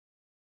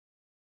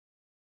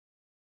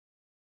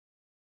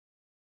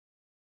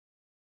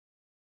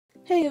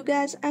Hey you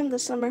guys, I'm the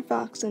Summer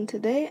Fox and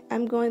today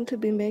I'm going to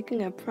be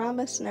making a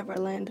Promise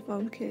Neverland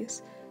phone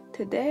case.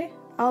 Today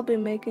I'll be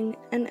making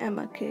an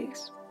Emma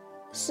case.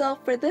 So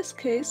for this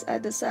case I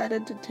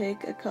decided to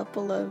take a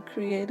couple of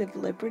creative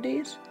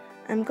liberties.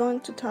 I'm going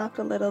to talk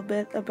a little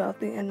bit about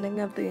the ending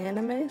of the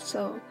anime,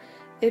 so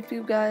if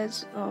you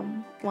guys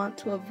want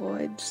to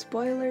avoid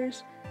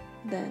spoilers,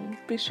 then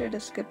be sure to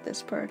skip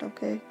this part,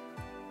 okay?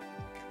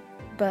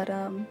 But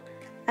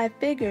I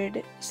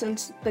figured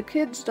since the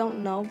kids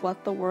don't know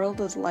what the world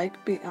is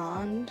like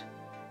beyond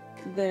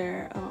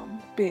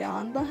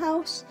beyond the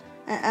house,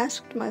 I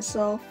asked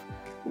myself,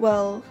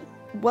 well,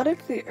 what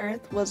if the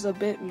Earth was a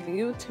bit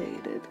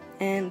mutated?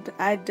 And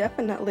I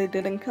definitely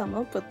didn't come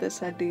up with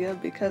this idea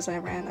because I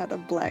ran out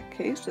of black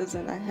cases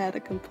and I had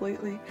a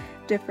completely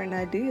different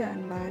idea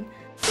in mind.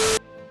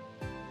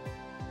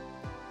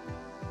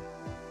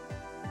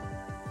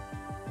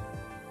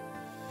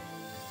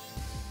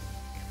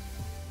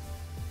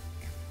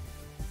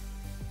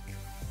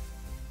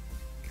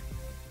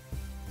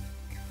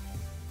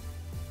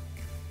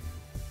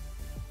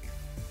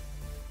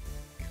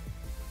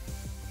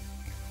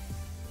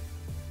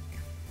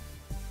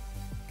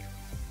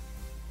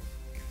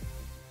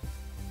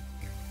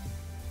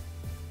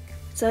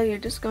 So you're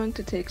just going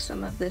to take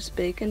some of this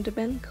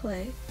𝙿𝚘𝚘𝚗𝚎𝚎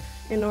clay.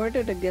 In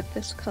order to get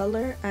this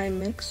color, I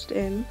mixed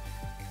in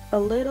a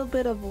little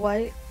bit of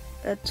white,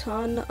 a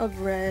ton of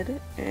red,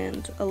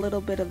 and a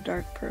little bit of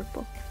dark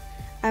purple.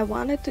 I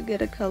wanted to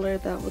get a color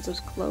that was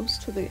as close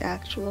to the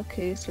actual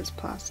case as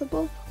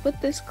possible. With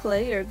this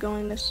clay, you're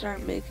going to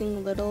start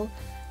making little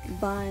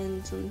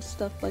vines and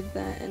stuff like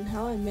that, and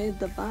how I made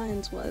the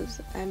vines was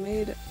I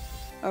made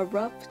a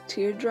rough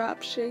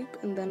teardrop shape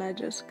and then I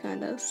just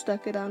kind of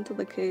stuck it onto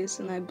the case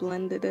and I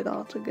blended it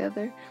all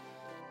together.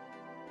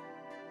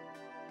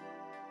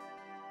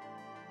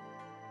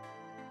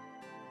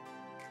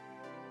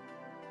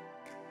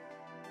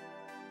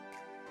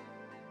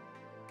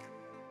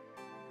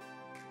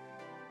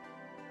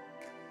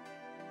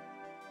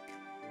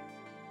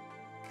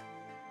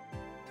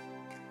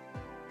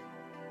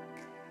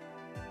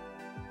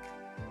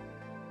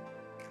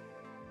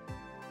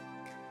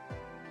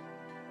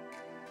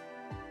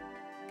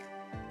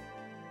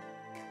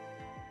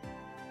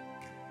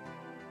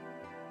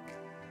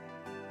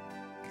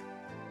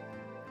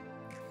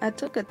 I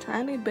took a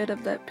tiny bit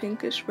of that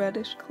pinkish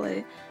reddish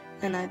clay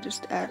and I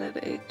just added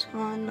a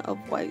ton of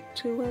white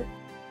to it.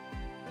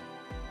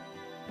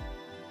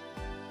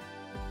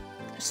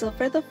 So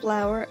for the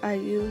flower, I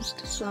used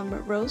some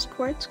rose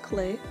quartz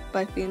clay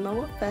by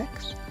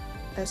𝙼𝚘𝚘𝚗𝚎.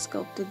 I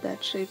sculpted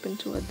that shape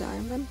into a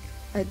diamond.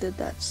 I did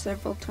that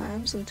several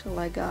times until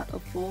I got a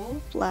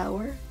full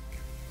flower,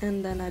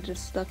 and then I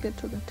just stuck it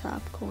to the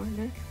top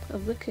corner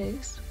of the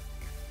case.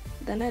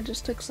 Then I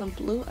just took some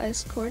blue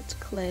ice quartz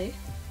clay,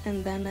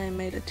 and then I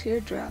made a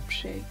teardrop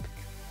shape.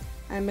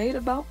 I made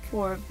about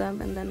 4 of them,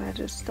 and then I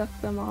just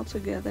stuck them all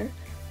together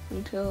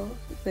until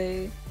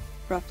they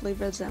roughly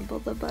resemble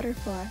the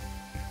butterfly.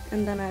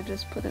 And then I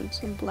just put in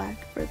some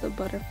black for the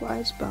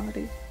butterfly's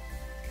body.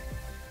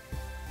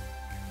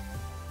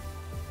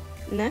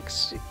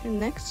 Next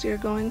you're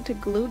going to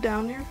glue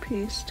down your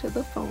piece to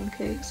the phone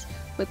case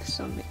with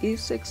some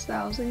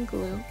𝙿𝚑𝚘𝚘𝚗𝚎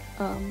glue.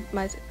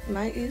 My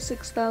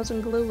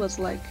𝙿𝚑𝚘𝚘𝚗𝚗𝚎 glue was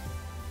like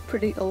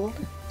pretty old,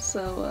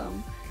 so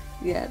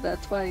yeah,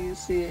 that's why you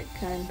see it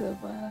kind of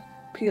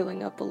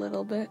peeling up a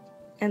little bit.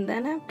 And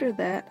then after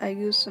that, I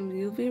used some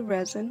UV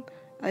resin.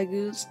 I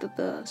used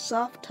the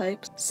soft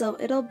type, so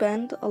it'll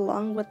bend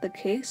along with the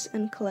case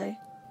and clay.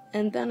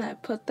 And then I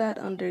put that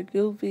under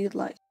UV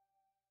light.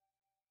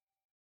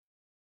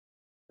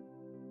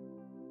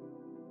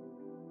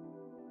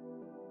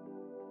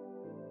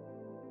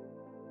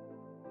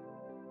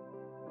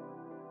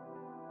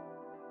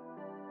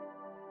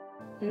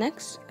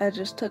 Next, I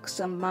just took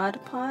some Mod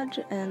Podge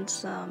and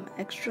some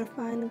extra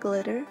fine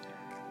glitter,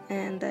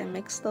 and I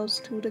mixed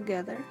those two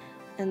together,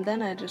 and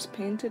then I just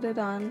painted it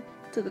on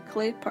to the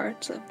clay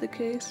parts of the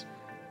case,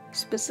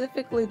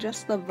 specifically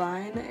just the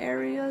vine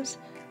areas.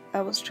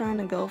 I was trying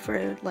to go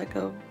for like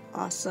a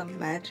awesome,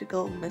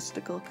 magical,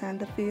 mystical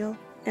kind of feel,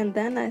 and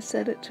then I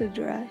set it to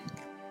dry.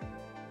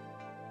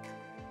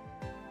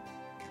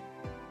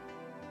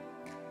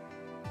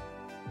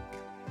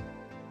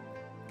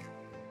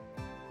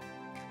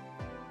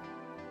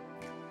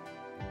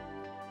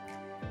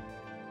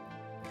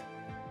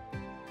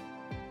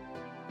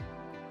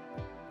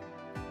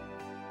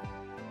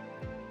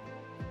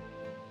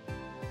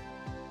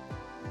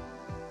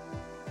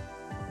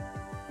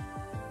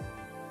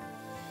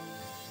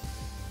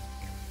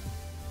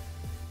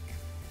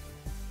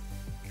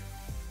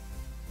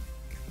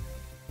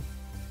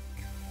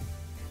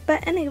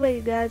 But anyway,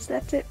 you guys,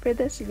 that's it for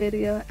this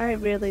video. I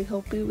really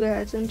hope you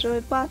guys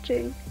enjoyed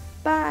watching.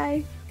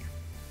 Bye!